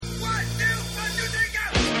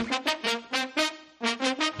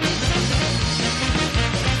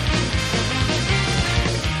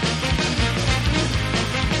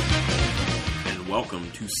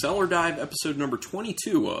Cellar Dive, episode number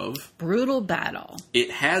 22 of Brutal Battle. It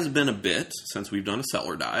has been a bit since we've done a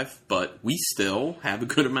cellar dive, but we still have a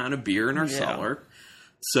good amount of beer in our cellar.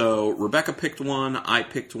 So Rebecca picked one, I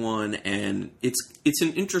picked one, and it's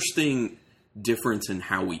an interesting difference in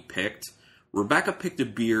how we picked. Rebecca picked a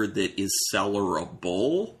beer that is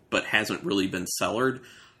cellarable, but hasn't really been cellared.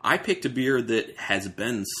 I picked a beer that has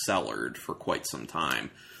been cellared for quite some time.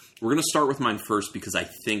 We're going to start with mine first because I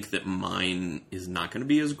think that mine is not going to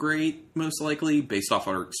be as great, most likely, based off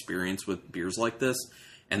our experience with beers like this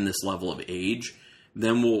and this level of age.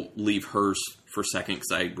 Then we'll leave hers for second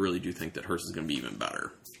because I really do think that hers is going to be even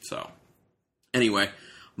better. So, anyway,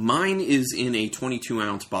 mine is in a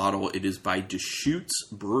 22-ounce bottle. It is by Deschutes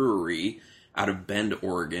Brewery out of Bend,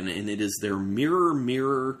 Oregon, and it is their Mirror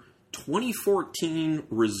Mirror 2014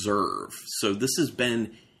 Reserve. So this has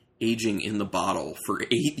been aging in the bottle for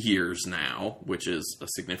 8 years now, which is a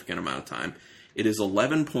significant amount of time. It is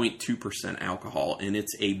 11.2% alcohol, and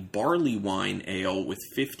it's a barley wine ale with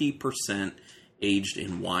 50% aged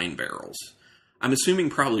in wine barrels. I'm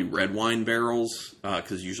assuming probably red wine barrels,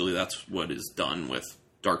 because usually that's what is done with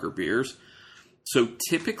darker beers. So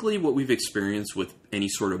typically what we've experienced with any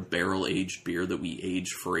sort of barrel-aged beer that we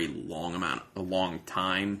age for a long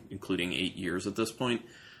time, including 8 years at this point,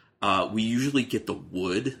 we usually get the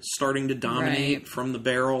wood starting to dominate from the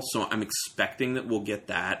barrel, so I'm expecting that we'll get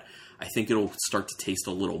that. I think it'll start to taste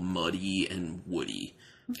a little muddy and woody.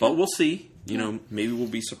 Okay. But we'll see. You know, maybe we'll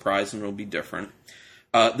be surprised and it'll be different.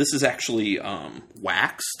 This is actually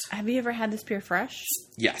waxed. Have you ever had this beer fresh?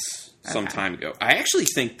 Yes, some time ago. I actually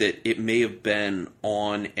think that it may have been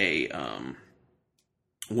on a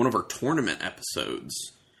one of our tournament episodes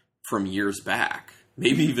from years back.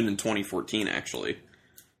 Maybe even in 2014, actually.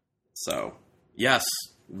 So, yes,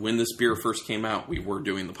 when this beer first came out, we were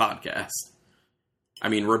doing the podcast. I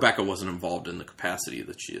mean, Rebecca wasn't involved in the capacity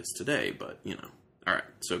that she is today, but, you know. All right,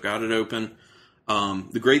 so got it open.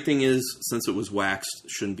 The great thing is, since it was waxed,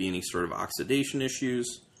 shouldn't be any sort of oxidation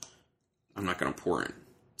issues. I'm not going to pour in.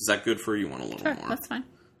 Is that good for you? You want a little more? That's fine.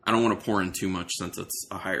 I don't want to pour in too much since it's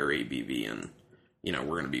a higher ABV and, you know,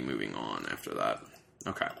 we're going to be moving on after that.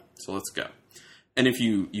 Okay, so let's go. And if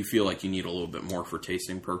you feel like you need a little bit more for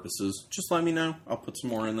tasting purposes, just let me know. I'll put some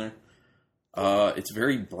more in there. It's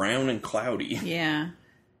very brown and cloudy. Yeah.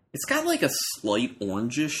 It's got like a slight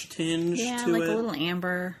orangish tinge to it. Yeah, like a little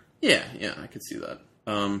amber. Yeah, I could see that.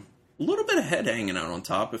 A little bit of head hanging out on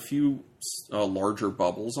top. A few larger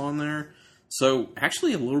bubbles on there. So,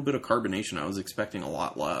 actually a little bit of carbonation. I was expecting a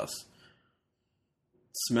lot less.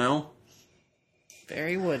 Smell?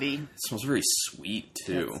 Very woody. It smells very sweet,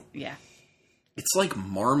 too. Yeah. It's like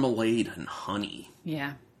marmalade and honey.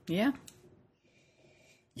 Yeah. Yeah,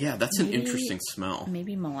 that's an interesting smell.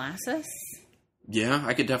 Maybe molasses? Yeah,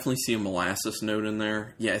 I could definitely see a molasses note in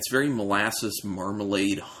there. Yeah, it's very molasses,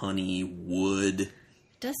 marmalade, honey, wood. It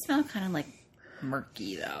does smell kind of like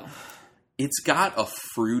murky, though. It's got a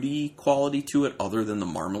fruity quality to it other than the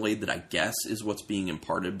marmalade that I guess is what's being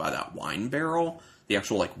imparted by that wine barrel. The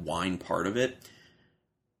actual, like, wine part of it.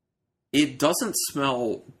 It doesn't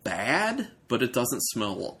smell bad, but it doesn't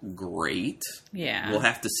smell great. Yeah. We'll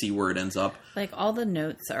have to see where it ends up. Like, all the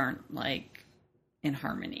notes aren't, like, in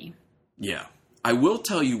harmony. Yeah. I will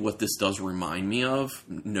tell you what this does remind me of,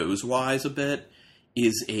 nose-wise a bit,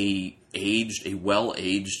 is a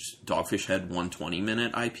well-aged Dogfish Head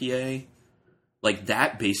 120-minute IPA. Like,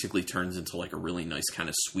 that basically turns into, like, a really nice kind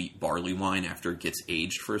of sweet barley wine after it gets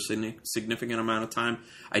aged for a significant amount of time.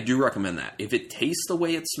 I do recommend that. If it tastes the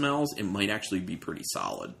way it smells, it might actually be pretty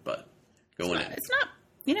solid, but go in.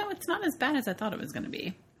 It's not as bad as I thought it was going to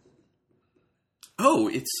be. Oh,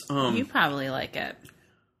 it's, You probably like it.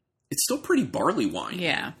 It's still pretty barley wine.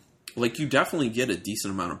 Yeah. Like, you definitely get a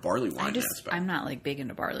decent amount of barley wine aspect. I'm not, like, big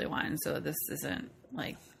into barley wine, so this isn't,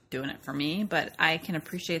 like, doing it for me, but I can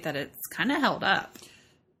appreciate that it's kind of held up.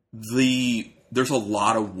 There's a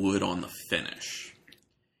lot of wood on the finish.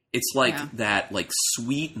 It's like that, like,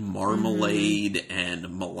 sweet marmalade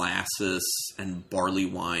and molasses and barley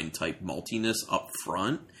wine type maltiness up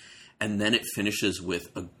front, and then it finishes with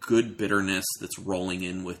a good bitterness that's rolling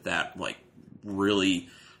in with that, like, really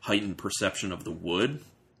heightened perception of the wood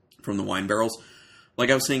from the wine barrels. Like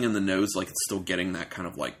I was saying in the nose, like, it's still getting that kind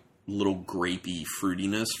of, like, little grapey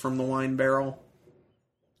fruitiness from the wine barrel.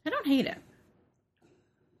 I don't hate it.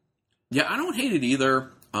 Yeah, I don't hate it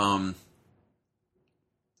either.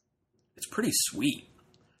 It's pretty sweet.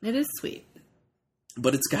 It is sweet.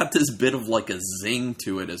 But it's got this bit of, like, a zing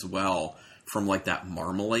to it as well from, like, that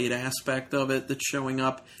marmalade aspect of it that's showing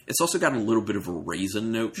up. It's also got a little bit of a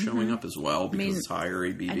raisin note showing up as well because it's higher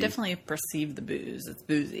ABV. I definitely perceive the booze. It's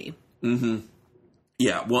boozy. Mm-hmm.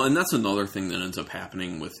 Yeah, well, and that's another thing that ends up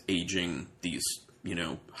happening with aging these,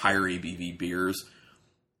 higher ABV beers.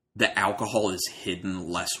 The alcohol is hidden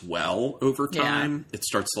less well over time. Yeah. It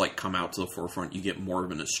starts to come out to the forefront. You get more of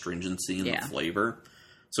an astringency in the flavor.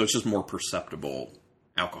 So it's just more perceptible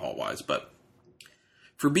alcohol-wise. But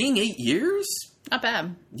for being 8 years... Not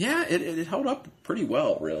bad. Yeah, it held up pretty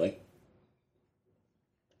well, really.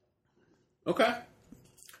 Okay.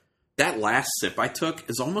 That last sip I took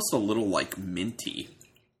is almost a little minty.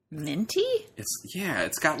 Minty?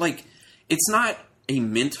 It's got it's not a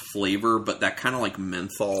mint flavor, but that kind of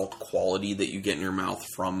menthol quality that you get in your mouth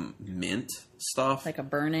from mint stuff. Like a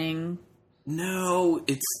burning? No,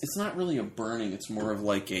 it's not really a burning. It's more of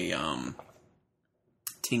a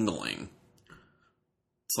tingling.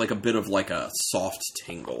 It's a bit of a soft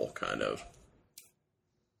tingle, kind of.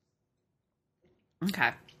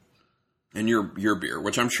 Okay. And your beer,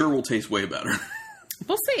 which I'm sure will taste way better.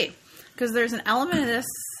 We'll see. Because there's an element of this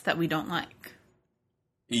that we don't like.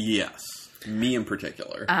 Yes. Me in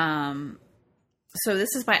particular. So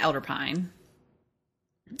this is by Elder Pine.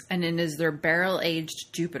 And it is their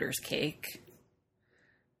barrel-aged Jupiter's cake.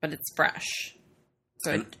 But it's fresh.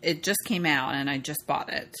 So it just came out, and I just bought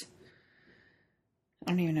it.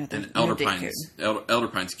 I don't even know. And Elder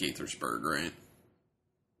Pine's Gaithersburg, right?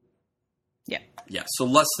 Yeah. Yeah, so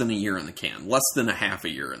less than a year in the can. Less than a half a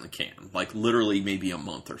year in the can. Literally maybe a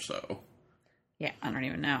month or so. Yeah, I don't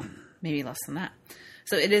even know. Maybe less than that.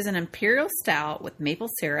 So it is an imperial stout with maple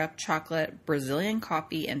syrup, chocolate, Brazilian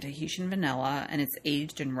coffee, and Tahitian vanilla, and it's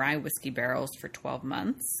aged in rye whiskey barrels for 12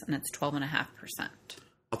 months, and it's 12.5%.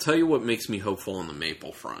 I'll tell you what makes me hopeful on the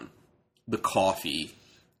maple front. The coffee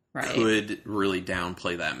could really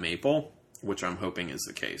downplay that maple, which I'm hoping is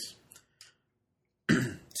the case.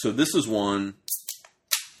 So this is one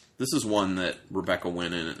that Rebecca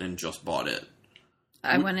went in and just bought it.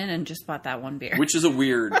 I went in and just bought that one beer. Which is a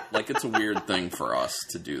weird, it's a weird thing for us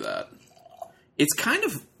to do that. It's kind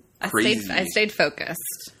of crazy. I stayed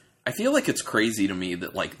focused. I feel like it's crazy to me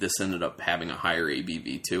that this ended up having a higher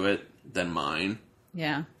ABV to it than mine.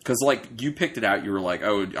 Yeah. Because, you picked it out, you were like,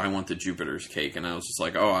 oh, I want the Jupiter's cake. And I was just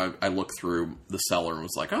like, oh, I looked through the cellar and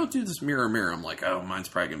was like, oh, dude, this mirror. I'm like, oh, mine's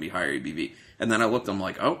probably going to be higher ABV. And then I looked, I'm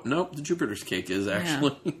like, oh, nope, the Jupiter's cake is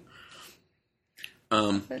actually...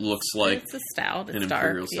 looks like... It's a stout. It's an dark,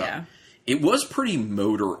 imperial stout. Yeah. It was pretty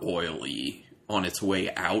motor oily on its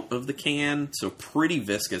way out of the can, so pretty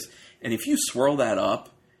viscous. And if you swirl that up,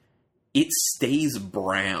 it stays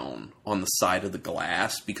brown on the side of the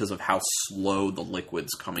glass because of how slow the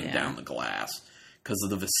liquid's coming down the glass. Because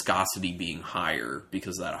of the viscosity being higher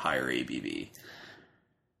because of that higher ABV.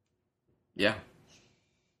 Yeah.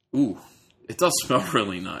 Ooh. It does smell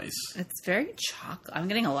really nice. It's very chocolate. I'm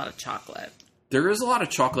getting a lot of chocolate. There is a lot of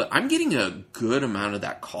chocolate. I'm getting a good amount of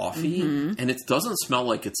that coffee. Mm-hmm. And it doesn't smell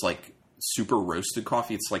like it's super roasted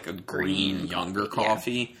coffee. It's a green younger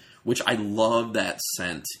coffee. Yeah. Which I love that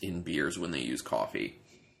scent in beers when they use coffee.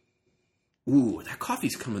 Ooh, that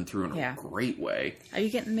coffee's coming through in a great way. Are you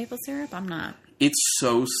getting maple syrup? I'm not. It's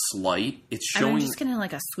so slight. It's showing... I'm just getting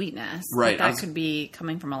a sweetness. Right. That could be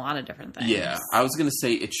coming from a lot of different things. Yeah. I was going to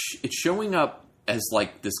say it's showing up as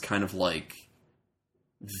this kind of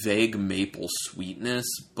vague maple sweetness,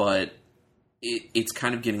 but it's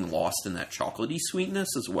kind of getting lost in that chocolatey sweetness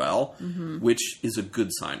as well, which is a good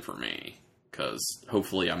sign for me. Because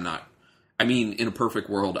hopefully I'm not... I mean, in a perfect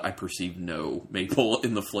world, I perceive no maple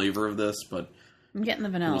in the flavor of this, but... I'm getting the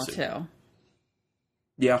vanilla, too.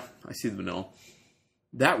 Yeah, I see the vanilla.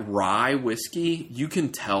 That rye whiskey, you can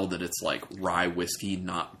tell that it's rye whiskey,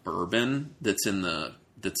 not bourbon, that's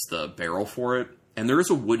the barrel for it. And there is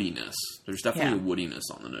a woodiness. There's definitely a woodiness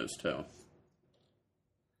on the nose, too.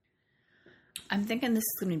 I'm thinking this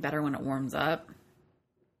is going to be better when it warms up.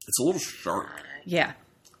 It's a little sharp. Yeah.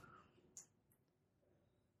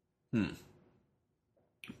 I'm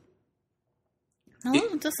a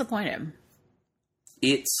little disappointed.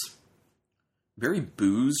 It's very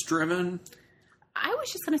booze-driven. I was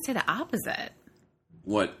just going to say the opposite.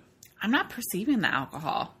 What? I'm not perceiving the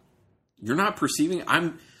alcohol. You're not perceiving...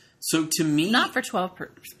 So to me... Not for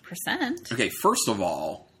 12%. Okay, first of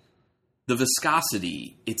all, the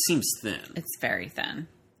viscosity, it seems thin. It's very thin.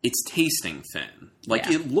 It's tasting thin.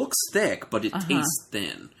 It looks thick, but it tastes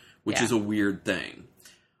thin, which is a weird thing.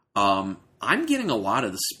 I'm getting a lot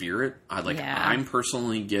of the spirit. I'm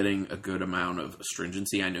personally getting a good amount of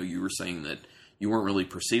astringency. I know you were saying that you weren't really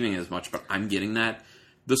perceiving as much, but I'm getting that.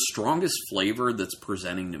 The strongest flavor that's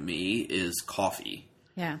presenting to me is coffee.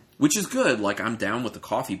 Yeah. Which is good. I'm down with the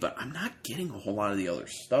coffee, but I'm not getting a whole lot of the other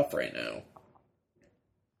stuff right now.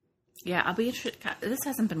 Yeah, I'll be interested. This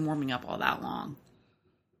hasn't been warming up all that long.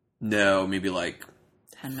 No, maybe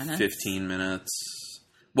 10 minutes. 15 minutes.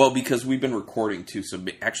 Well, because we've been recording too, so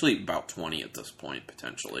actually about 20 at this point,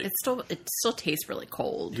 potentially. It still tastes really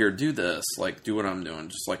cold. Here, do this. Like, do what I'm doing.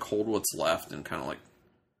 Just, like, hold what's left and kind of, like,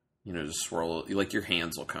 you know, just swirl it. Like, your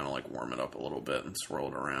hands will kind of, like, warm it up a little bit and swirl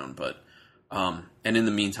it around. But, and in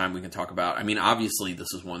the meantime, we can talk about, I mean, obviously,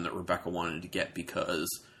 this is one that Rebecca wanted to get because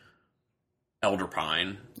Elder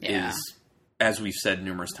Pine is, as we've said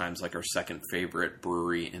numerous times, like, our second favorite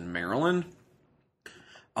brewery in Maryland.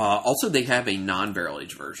 Also, they have a non-barrel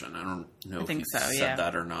aged version. I don't know if you said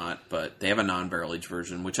that or not, but they have a non-barrel aged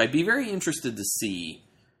version, which I'd be very interested to see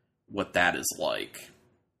what that is like.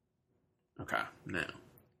 Okay, now.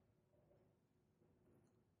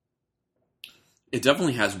 It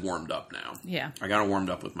definitely has warmed up now. Yeah. I got it warmed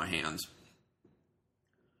up with my hands.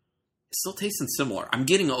 It's still tasting similar. I'm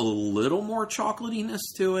getting a little more chocolatiness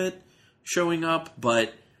to it showing up,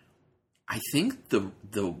 but I think the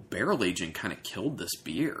barrel aging kind of killed this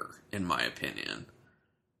beer, in my opinion.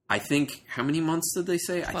 I think, how many months did they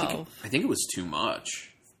say? 12. I think it was too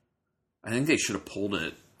much. I think they should have pulled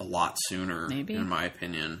it a lot sooner, maybe, in my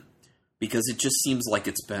opinion. Because it just seems like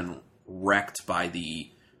it's been wrecked by the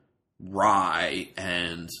rye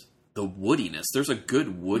and the woodiness. There's a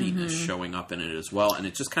good woodiness showing up in it as well, and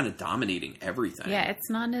it's just kind of dominating everything. Yeah, it's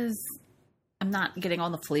not as... I'm not getting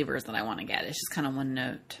all the flavors that I want to get. It's just kind of one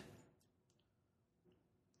note.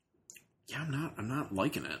 Yeah, I'm not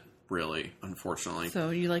liking it, really, unfortunately.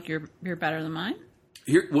 So you like your beer better than mine?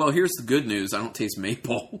 Here's the good news. I don't taste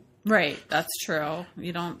maple. Right, that's true.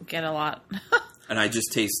 You don't get a lot. And I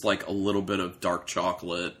just taste like a little bit of dark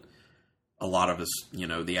chocolate, a lot of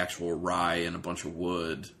the actual rye and a bunch of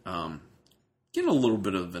wood. Getting a little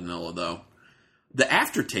bit of vanilla, though. The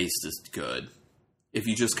aftertaste is good. If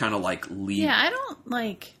you just kind of like leave... Yeah, I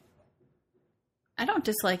don't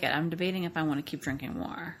dislike it. I'm debating if I want to keep drinking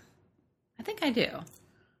more. I think I do.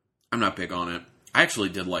 I'm not big on it. I actually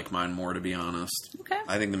did like mine more, to be honest. Okay.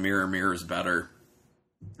 I think the Mirror is better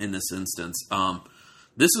in this instance.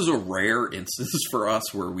 This is a rare instance for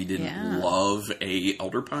us where we didn't love a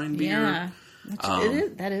Elder Pine beer. Yeah.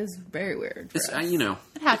 That is very weird. It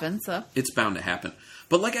happens, so. It's bound to happen.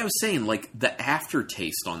 But like I was saying, like the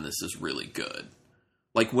aftertaste on this is really good.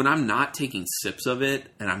 Like when I'm not taking sips of it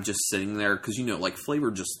and I'm just sitting there, because like flavor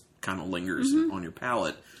just kind of lingers on your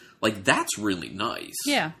palate. Like, that's really nice.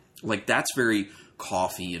 Yeah. Like, that's very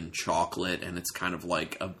coffee and chocolate, and it's kind of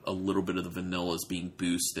like a little bit of the vanilla is being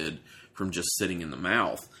boosted from just sitting in the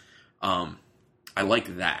mouth. I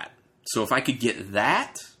like that. So if I could get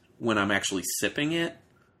that when I'm actually sipping it,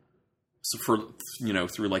 so for,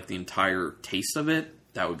 through like the entire taste of it,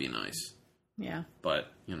 that would be nice. Yeah. But,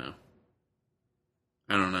 I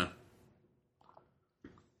don't know.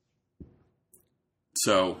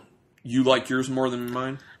 So... You like yours more than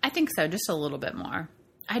mine? I think so, just a little bit more.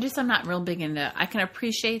 I'm not real big into... I can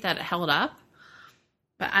appreciate that it held up,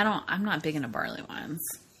 but I'm not big into barley wines.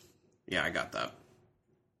 Yeah, I got that.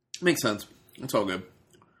 Makes sense. It's all good.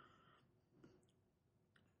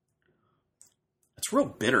 It's real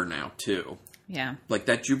bitter now, too. Yeah. Like,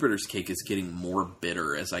 that Jupiter's Cake is getting more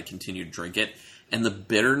bitter as I continue to drink it, and the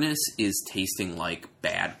bitterness is tasting like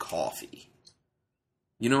bad coffee.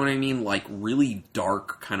 You know what I mean? Like really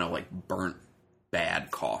dark, kind of like burnt,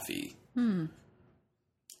 bad coffee. I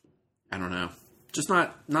don't know. Just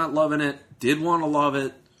not loving it. Did want to love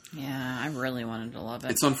it. Yeah, I really wanted to love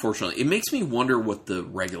it. It's unfortunate. It makes me wonder what the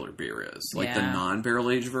regular beer is. Like the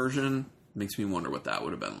non-barrel aged version makes me wonder what that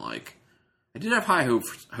would have been like. I did have high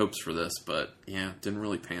hopes for this, but yeah, didn't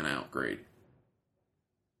really pan out great.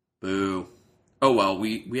 Boo. Oh well,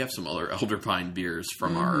 we have some other Elder Pine beers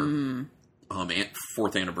from our...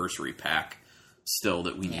 4th anniversary pack still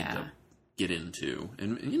that we need to get into.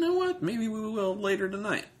 And you know what? Maybe we will later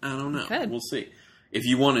tonight. I don't know. We'll see. If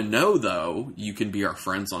you want to know, though, you can be our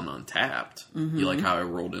friends on Untapped. You like how I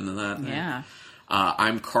rolled into that? Yeah.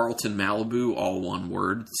 I'm Carlton Malibu, all one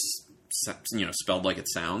word, spelled like it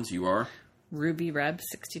sounds. You are? Ruby Reb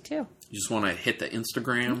 62. You just want to hit the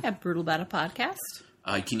Instagram? Yeah, Brutal Battle Podcast.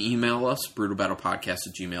 You can email us,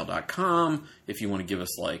 brutalbattlepodcast@gmail.com, if you want to give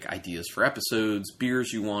us, ideas for episodes,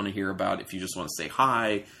 beers you want to hear about, if you just want to say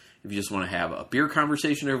hi, if you just want to have a beer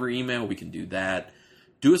conversation over email, we can do that.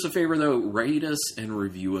 Do us a favor, though, rate us and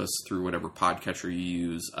review us through whatever podcatcher you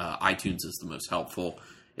use. iTunes is the most helpful.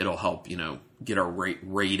 It'll help, get our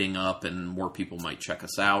rating up and more people might check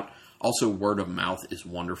us out. Also, word of mouth is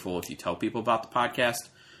wonderful if you tell people about the podcast.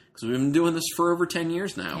 Because we've been doing this for over 10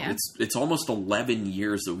 years now. Yeah. It's almost 11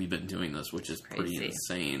 years that we've been doing this, which is pretty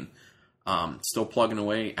insane. Still plugging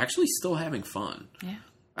away. Actually, still having fun. Yeah.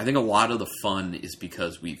 I think a lot of the fun is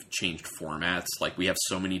because we've changed formats. Like, we have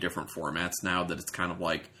so many different formats now that it's kind of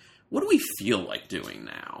like, what do we feel like doing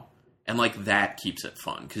now? And, like, that keeps it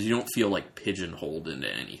fun, because you don't feel, like, pigeonholed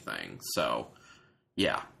into anything. So,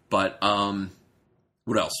 yeah. But,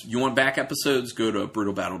 what else? You want back episodes? Go to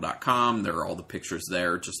brutalbattle.com. There are all the pictures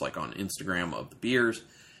there, just like on Instagram, of the beers.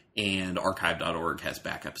 And archive.org has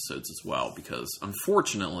back episodes as well, because,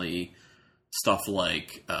 unfortunately, stuff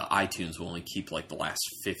like iTunes will only keep, like, the last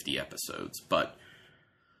 50 episodes. But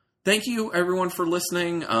thank you, everyone, for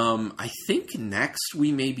listening. I think next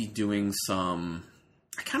we may be doing some...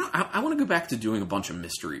 I want to go back to doing a bunch of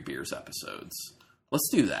mystery beers episodes. Let's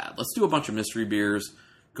do that. Let's do a bunch of mystery beers,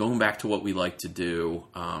 going back to what we like to do.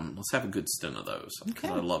 Let's have a good stint of those. Okay.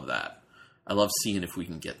 I love that. I love seeing if we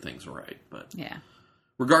can get things right. But yeah.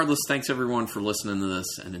 Regardless, thanks everyone for listening to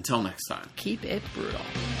this, and until next time, keep it brutal.